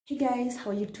Hey guys,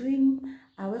 how are you doing?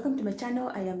 Welcome to my channel.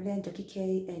 I am Leah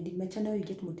Njoki, and in my channel you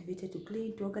get motivated to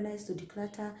clean, to organize, to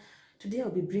declutter. Today I'll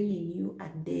be bringing you a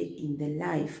day in the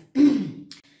life.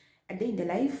 A day in the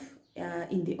life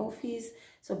in the office.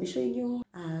 So I'll be showing you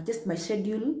just my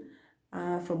schedule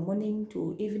from morning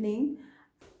to evening.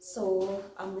 So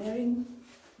I'm wearing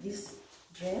this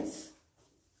dress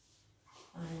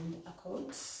and a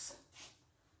coat,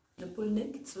 the pull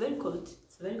neck. It's very cold.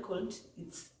 It's very cold.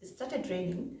 It started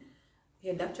raining. We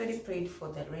had actually prayed for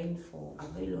the rain for a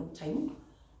very long time,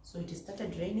 so it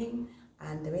started raining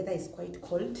and the weather is quite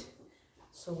cold,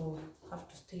 so I have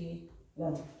to stay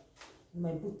warm in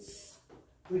my boots.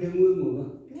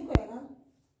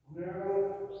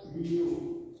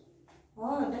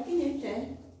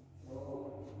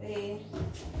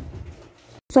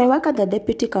 So I work at the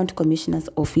Deputy County Commissioner's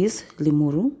Office,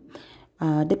 Limuru.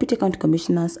 Deputy County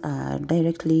Commissioners are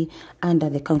directly under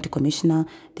the County Commissioner.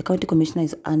 The County Commissioner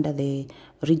is under the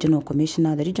Regional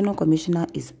Commissioner. The Regional Commissioner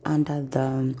is under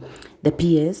the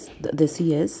PS, the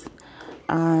CS.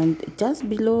 And just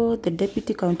below the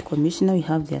Deputy County Commissioner, we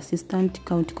have the Assistant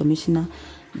County Commissioner.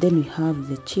 Then we have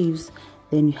the Chiefs.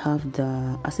 Then we have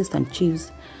the Assistant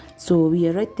Chiefs. So we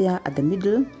are right there at the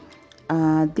middle.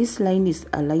 This line is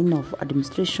a line of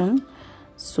administration.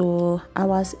 So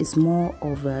ours is more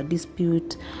of a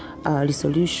dispute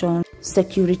resolution,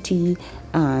 security,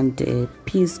 and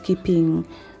peacekeeping.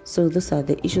 So those are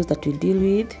the issues that we deal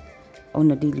with on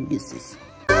a daily basis.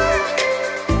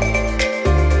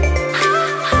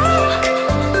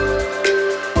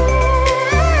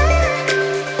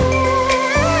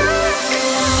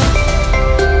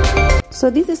 So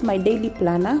this is my daily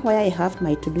planner where I have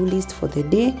my to-do list for the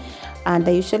day, and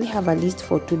I usually have a list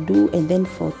for to-do and then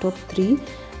for top 3,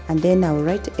 and then I'll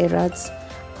write errands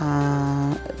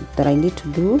that I need to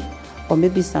do, or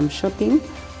maybe some shopping,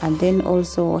 and then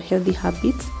also healthy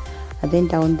habits, and then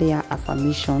down there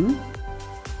affirmation.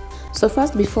 So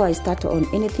first, before I start on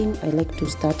anything, I like to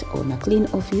start on a clean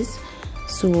office.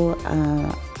 So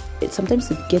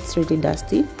sometimes it gets really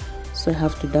dusty, so I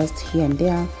have to dust here and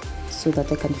there, so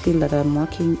that I can feel that I'm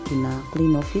working in a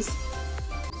clean office.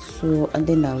 So, and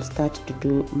then I'll start to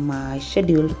do my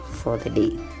schedule for the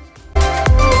day.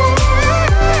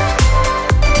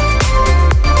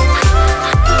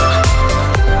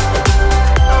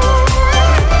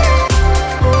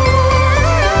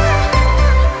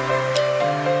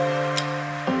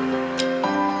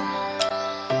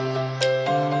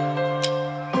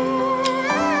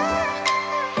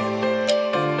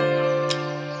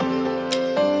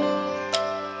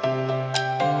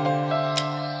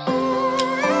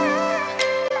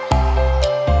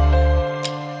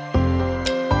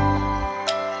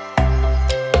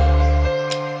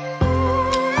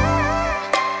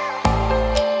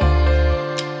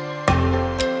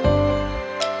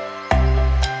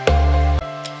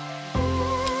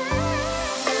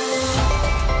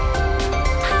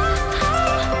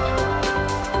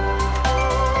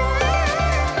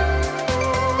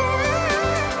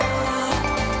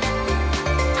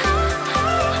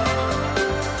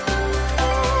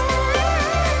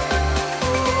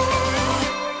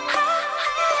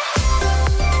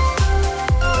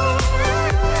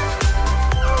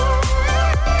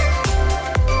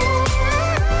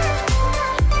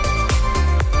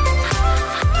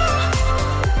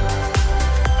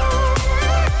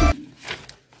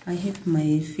 I have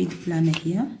my feed planner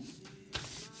here.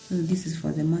 So this is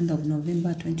for the month of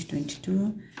November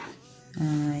 2022.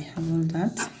 I have all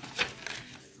that.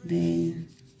 Then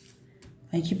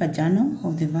I keep a journal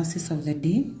of the verses of the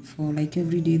day for like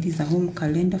every day. This is a whole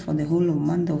calendar for the whole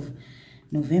month of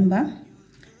November.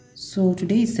 So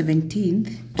today is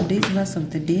 17th. Today's verse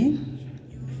of the day,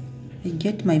 I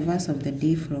get my verse of the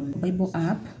day from Bible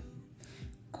app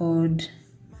called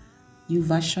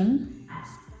YouVersion.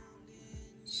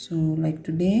 So like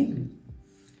today,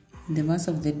 the verse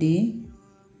of the day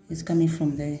is coming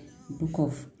from the book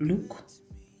of Luke,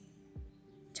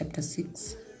 chapter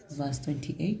 6, verse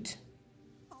 28.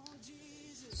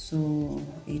 So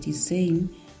it is saying,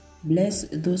 bless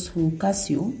those who curse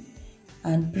you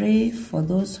and pray for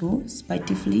those who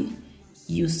spitefully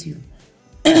use you.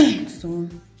 So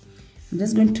I'm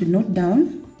just going to note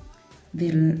down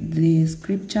the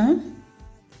scripture,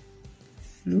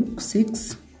 Luke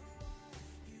 6:28.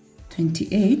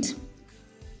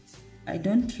 I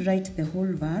don't write the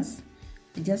whole verse.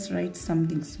 I just write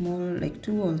something small, like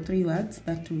 2 or 3 words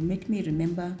that will make me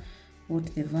remember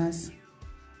what the verse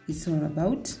is all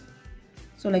about.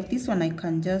 So like this one, I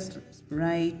can just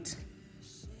write,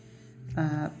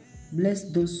 bless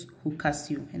those who curse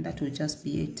you, and that will just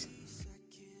be it.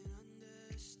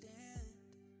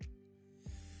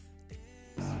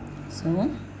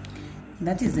 So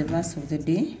that is the verse of the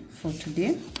day for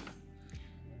today.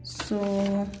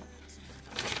 So,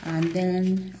 and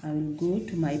then I will go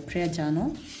to my prayer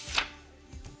journal.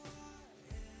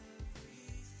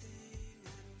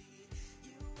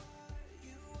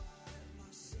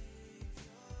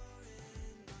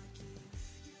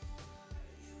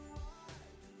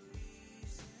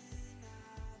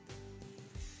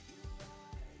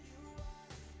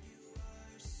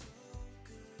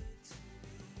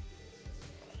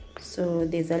 So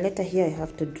there's a letter here I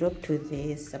have to drop to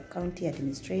the sub-county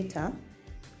administrator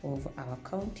of our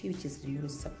county, which is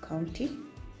Limuru sub-county.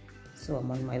 So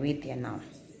I'm on my way there now.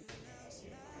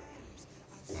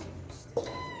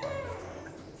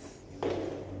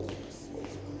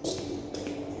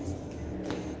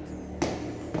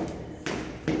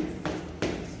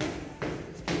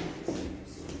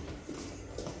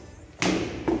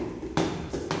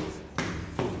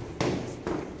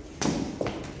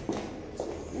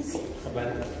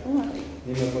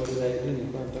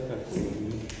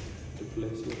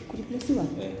 Kureplaciwa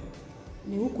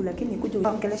ni huku, lakini kuja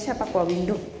uongelesha hapa kwa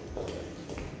window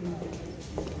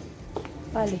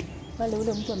pale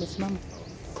ule mtu amesimama.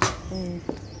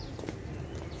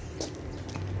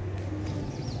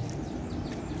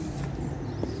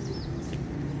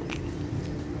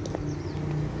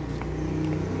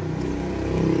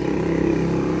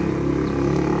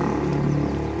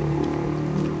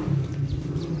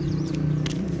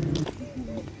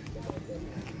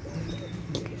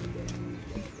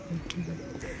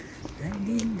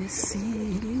 In the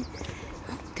city,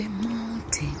 up the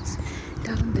mountains,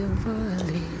 down the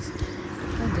valleys,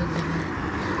 on the land,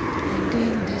 and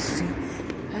in the sea.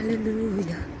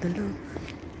 Hallelujah, the Lord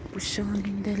was shown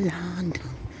in the land.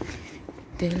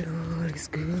 The Lord is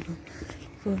good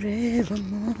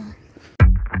forevermore.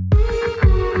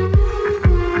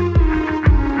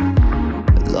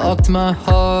 Locked my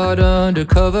heart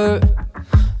undercover,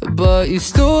 but you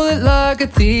stole it like a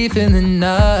thief in the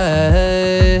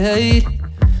night.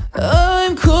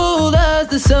 I'm cold as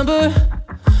December,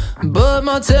 but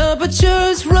my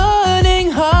temperature's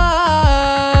running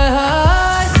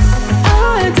high.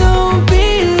 I don't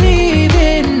believe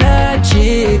in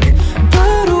magic,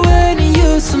 but when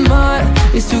you smile,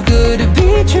 it's too good to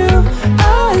be true.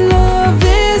 Our love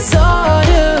is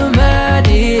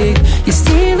automatic. You're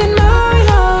stealing my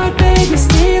heart, baby,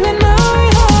 stealing my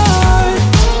heart.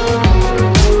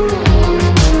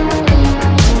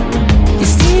 You're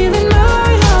stealing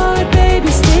my heart, baby,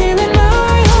 stealing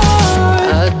my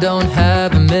heart. I don't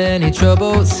have many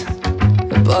troubles,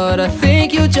 but I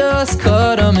think you just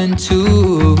cut them in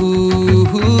two.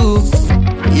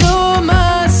 You're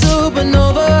my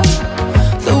supernova,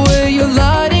 the way you're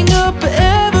lighting up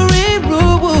every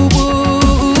room.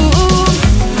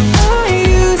 I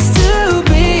used to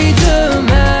be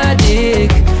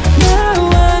dramatic, now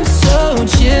I'm so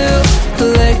chill,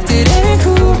 collected and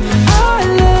cool. Our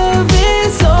love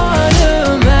is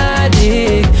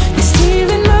automatic. You're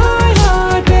stealing my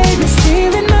heart, baby,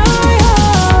 stealing my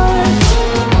heart.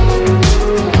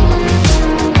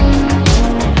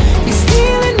 You're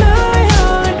stealing my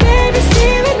heart, baby,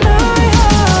 stealing my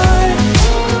heart.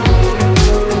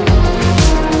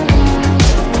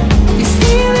 You're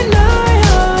stealing my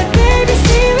heart, baby,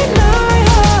 stealing my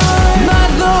heart. My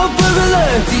love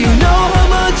burglar, do you know how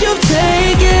much you've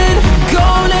taken?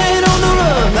 Gone and on the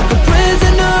run like a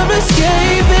prisoner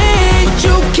escaping. But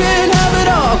you can't have it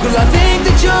all, girl, I think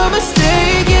that you're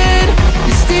mistaken.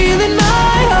 You're stealing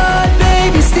my heart,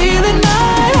 baby, stealing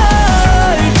my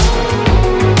heart.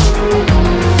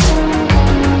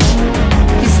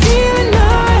 You're stealing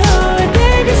my heart,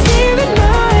 baby, stealing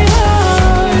my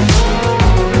heart.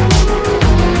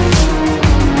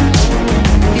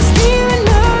 You're stealing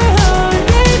my heart,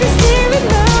 baby, stealing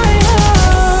my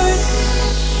heart.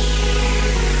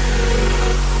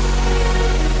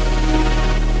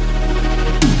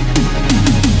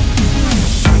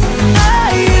 I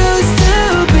used to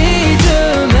be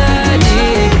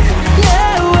dramatic,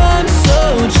 now I'm so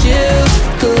chill,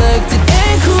 collected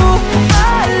and cool.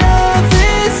 Our love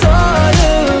is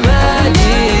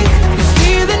automatic. You're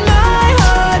stealing my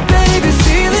heart, baby,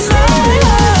 stealing my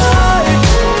heart.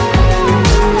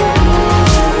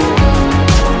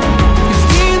 You're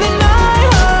stealing my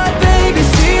heart, baby,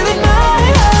 stealing my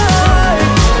heart.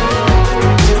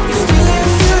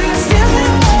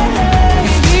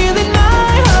 You're stealing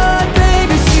my heart,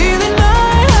 baby, stealing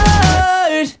my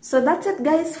heart. So that's it,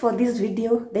 guys, for this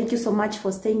video. Thank you so much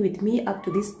for staying with me up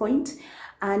to this point,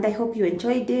 and I hope you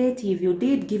enjoyed it. If you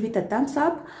did, give it a thumbs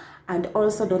up, and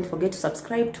also don't forget to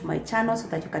subscribe to my channel so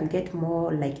that you can get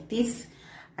more like this.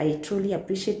 I truly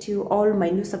appreciate you. All my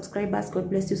new subscribers, God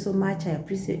bless you so much. I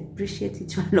appreciate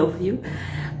each one of you.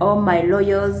 All my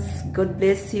loyals, God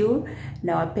bless you.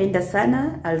 Nawapenda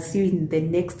sana. I'll see you in the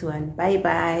next one. Bye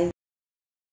bye.